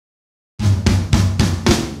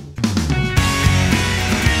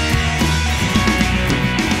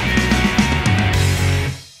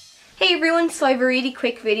So I have a really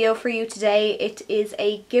quick video for you today. It is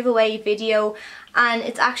a giveaway video and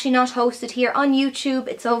it's actually not hosted here on YouTube,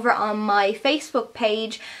 it's over on my Facebook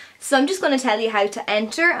page. So I'm just going to tell you how to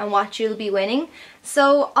enter and what you'll be winning.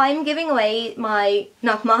 So I'm giving away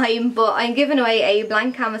I'm giving away a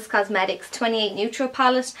Blank Canvas Cosmetics 28 Neutral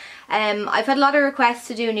palette. I've had a lot of requests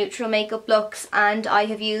to do neutral makeup looks and I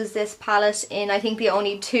have used this palette in I think the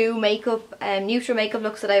only two neutral makeup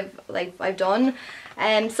looks that I've done.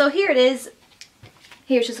 So here it is.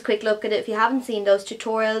 Here's just a quick look at it. If you haven't seen those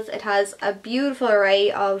tutorials, it has a beautiful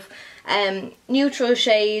array of neutral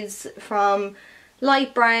shades from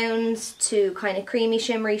light browns to kind of creamy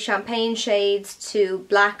shimmery champagne shades to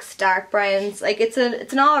blacks, dark browns. Like it's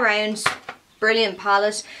an all-around brilliant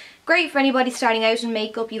palette. Great for anybody starting out in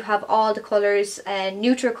makeup. You have all the colours,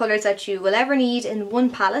 neutral colours that you will ever need in one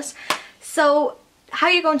palette. So how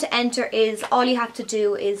you're going to enter is all you have to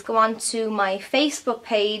do is go on to my Facebook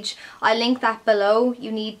page. I'll link that below.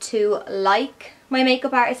 You need to like my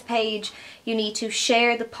makeup artist page, you need to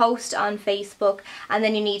share the post on Facebook, and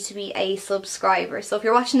then you need to be a subscriber. So if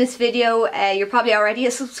you're watching this video, you're probably already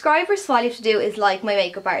a subscriber, so all you have to do is like my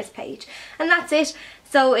makeup artist page. And that's it.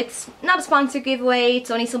 So it's not a sponsored giveaway,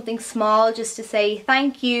 it's only something small just to say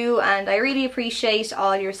thank you, and I really appreciate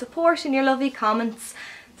all your support and your lovely comments.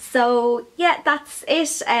 So yeah, that's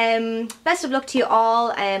it. Best of luck to you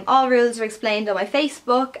all. All rules are explained on my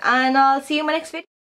Facebook, and I'll see you in my next video.